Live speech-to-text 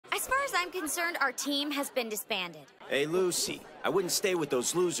as I'm concerned, our team has been disbanded. Hey, Lucy, I wouldn't stay with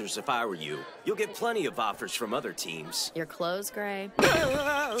those losers if I were you. You'll get plenty of offers from other teams. Your clothes, Gray?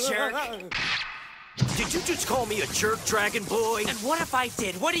 Jerk! Did you just call me a jerk, Dragon Boy? And what if I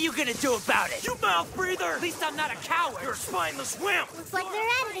did? What are you gonna do about it? You mouth breather! At least I'm not a coward. You're a spineless wimp! Looks like they're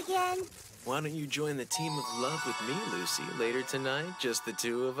at it again. Why don't you join the team of love with me, Lucy, later tonight? Just the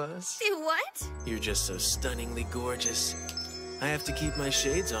two of us? Do what? You're just so stunningly gorgeous. I have to keep my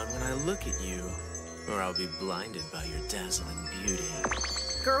shades on when I look at you, or I'll be blinded by your dazzling beauty.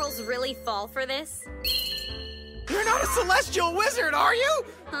 Girls really fall for this? You're not a celestial wizard, are you?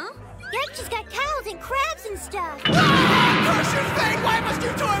 Huh? Yep, she's got cows and crabs and stuff. Crush your fate! Why must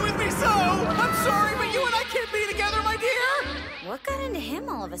you toy with me so? I'm sorry, but you and I can't be together, my dear! What got into him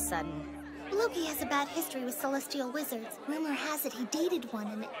all of a sudden? Loki has a bad history with celestial wizards. Rumor has it he dated one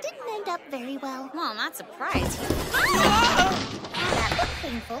and it didn't end up very well. Well, I'm not surprised. That looked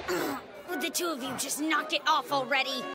painful. Would the two of you just knock it off already?